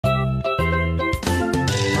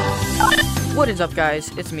What is up,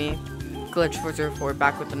 guys? It's me, Glitch404,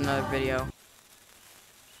 back with another video.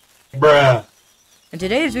 Bruh. In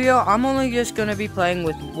today's video, I'm only just gonna be playing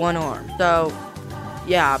with one arm. So,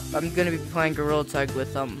 yeah, I'm gonna be playing Gorilla Tag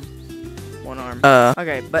with one arm.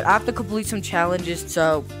 Okay, but I have to complete some challenges,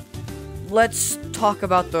 so let's talk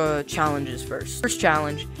about the challenges first. First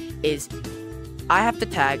challenge is I have to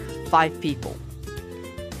tag 5 people.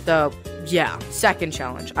 So, yeah, second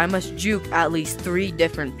challenge, I must juke at least 3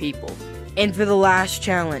 different people. And for the last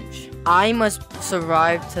challenge, I must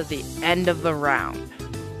survive to the end of the round.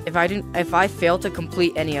 If I fail to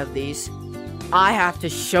complete any of these, I have to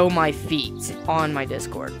show my feet on my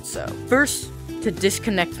Discord. So, first, to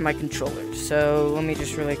disconnect my controller. So, let me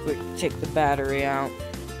just really quick take the battery out.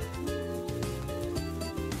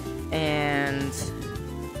 And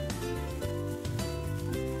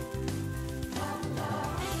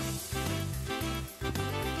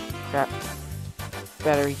crap.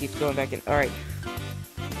 Battery keeps going back in. Alright.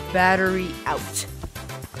 Battery out.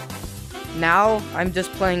 Now, I'm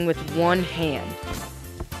just playing with one hand.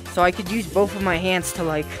 So I could use both of my hands to,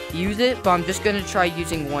 like, use it, but I'm just gonna try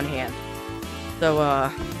using one hand. So,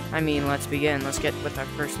 I mean, let's begin. Let's get with our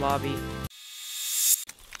first lobby.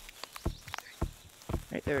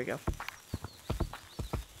 Right, there we go.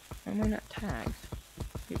 Am I not tagged?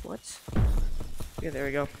 Wait, what? Yeah, there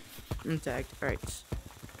we go. I'm tagged. Alright.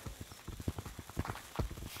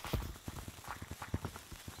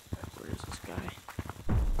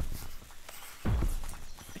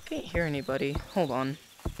 I can't hear anybody. Hold on.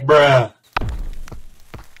 Bruh.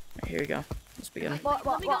 Right, here we go. Let's begin. Alright,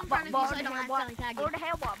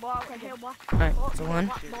 so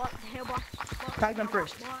one. Tag them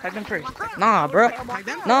first. Tag them first. Nah, bro. Tag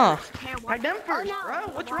them Nah. Tag them first, bro.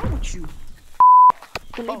 What's wrong with you?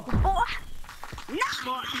 Boy, what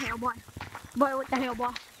the hell, boy? Boy, what the hell,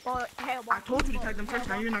 boy? I told you to tag them first.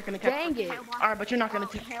 Now you're not gonna catch. Dang it. Alright, but you're not gonna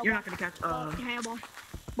catch. Boy,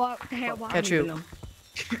 what the hell, boy? Catch who?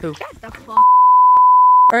 Who? Shut the fuck.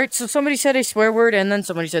 Alright, so somebody said a swear word and then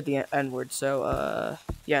somebody said the N word. So,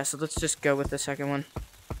 yeah, so let's just go with the second one.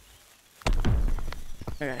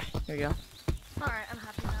 Okay, here we go. Alright, I'm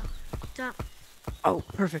happy now. Stop. Oh,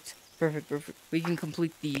 perfect. Perfect, perfect. We can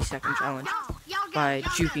complete the second challenge by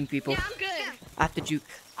juking people. I'm good. I have to juke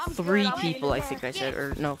 3 people, I think I said,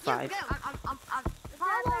 or no, 5.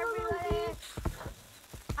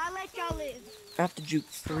 I'll let y'all live. I have to juke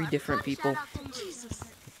 3 different people.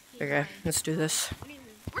 Okay, let's do this.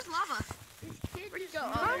 Where's lava? Where'd you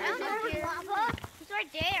go? It's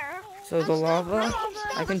right there. So the lava,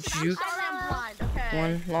 I can juke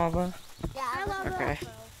one lava. Okay,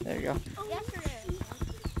 there you go.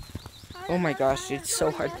 Oh my gosh, dude, it's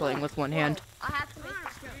so hard playing with one hand.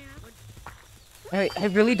 I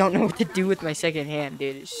really don't know what to do with my second hand,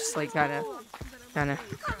 dude. It's just like kinda.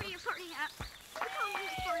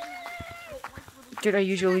 Dude, I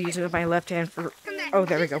usually use it with my left hand for. Oh,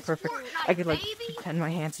 there we go, perfect. I could like pretend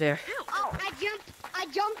my hands there. I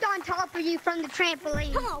jumped on top of you from the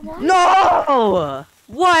trampoline. No!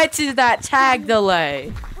 What is that tag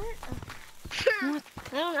delay? I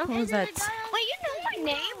don't know. What was that? Wait, you know my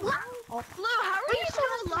name? Blue, how are you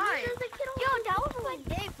still alive? Yo, that was my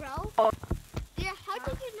name, bro. Yeah, how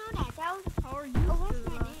did you know that? How are you? What's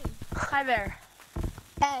my name? Hi there.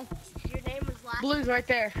 Hey. Your name was last. Blue's right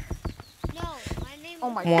there. No, my name. Oh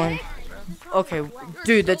my One. Okay,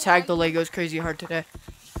 dude, the tag delay goes crazy hard today.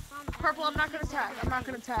 Purple, I'm not gonna tag. I'm not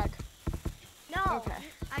gonna tag. No. Okay.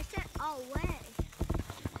 I said away.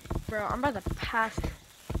 Bro, I'm about to pass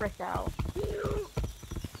frick out. Oh,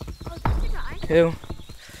 did you die? 2.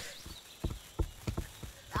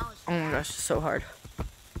 That was Oh my gosh, it's so hard.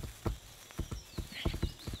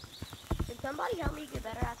 Can somebody help me get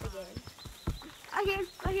better at the game? I can.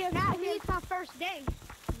 Nah, it's my first day.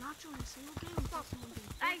 I'm not doing a single game without someone being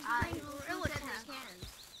I gorilla cannons.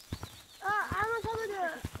 I'm gonna tell her to,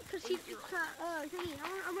 cause she,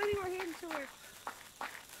 I'm waving my hand so we're.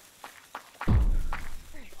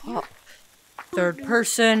 Oh. Third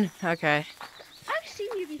person. Okay. I've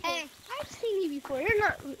seen you before. Hey, I've seen you before. You're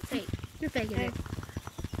not fake. You're faking it.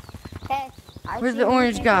 Hey. Where's the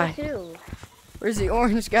orange guy? Where's the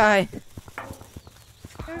orange guy?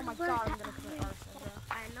 Oh my god, I'm gonna put arson, bro.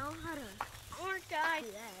 I know how to. Orange guy.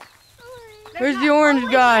 Do that. Where's the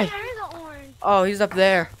orange guy? There's an orange. Oh, he's up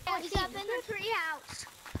there. Oh, he's up in the tree house.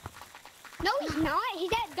 No, he's not.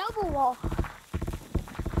 He's at double wall.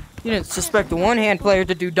 You didn't suspect the one-hand player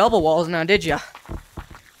to do double walls now, did ya?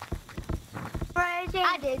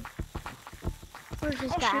 I did. Where's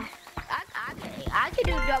this guy? I could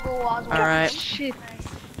do double walls. Alright. Shit.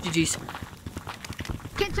 GG's.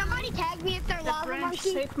 Can somebody tag me if they're lava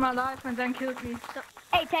Monkey. saved my life and then killed me.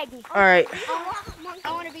 Hey, tag me. Alright,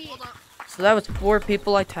 I want to be. so that was 4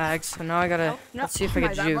 people I tagged. So now I gotta, let's see if I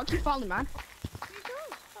get juke. Monkey falling, man.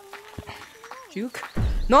 Juke?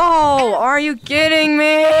 No! Are you kidding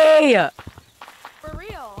me? For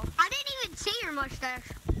real. I didn't even see your mustache.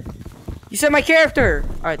 You said my character!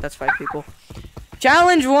 Alright, that's 5 people.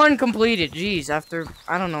 Challenge 1 completed. Jeez, after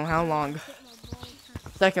I don't know how long.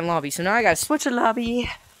 Second lobby. So now I gotta switch a lobby.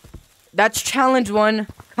 That's challenge 1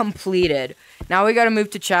 completed. Now we gotta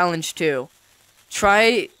move to challenge 2.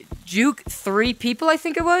 Try juke 3 people, I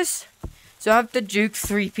think it was. So I have to juke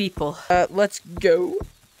 3 people. Let's go.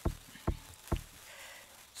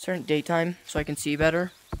 Start daytime so I can see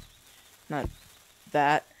better. Not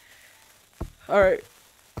that. Alright.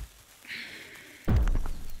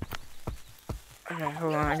 Okay,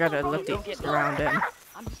 hold on. I gotta let the round in.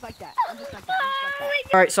 I'm just like that. I'm just like that.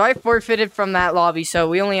 Alright, so I forfeited from that lobby, so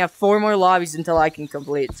we only have 4 more lobbies until I can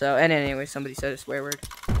complete. So, and anyway, somebody said a swear word.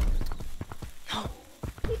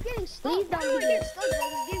 He's getting stuck. Please don't get stuck, bro.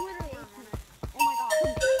 This game literally oh my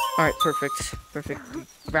god. Alright, perfect. Perfect.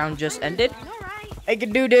 Round just ended. I know, right? I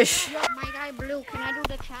can do this. Yo, my guy Blue, can I do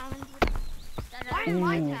the challenge? Why is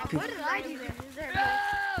my tab? What did I do?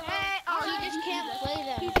 Hey, oh, he just can't play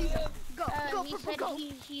that. Go, he said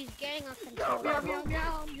he's getting a controller.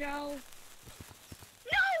 Meow.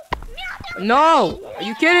 No! Are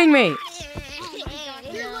you kidding me?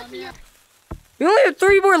 We only have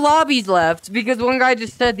 3 more lobbies left because one guy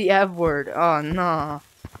just said the F word. Oh, no.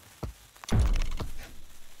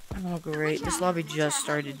 Oh, great. This lobby just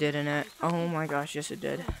started, didn't it? Oh my gosh, yes it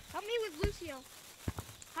did. Help me with Lucio.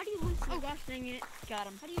 How do you Lucio? Oh gosh, dang it. Got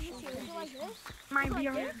him. How do you Lucio? Is it like this? My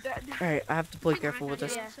VR is dead. Alright, I have to play careful with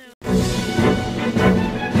this. Yeah.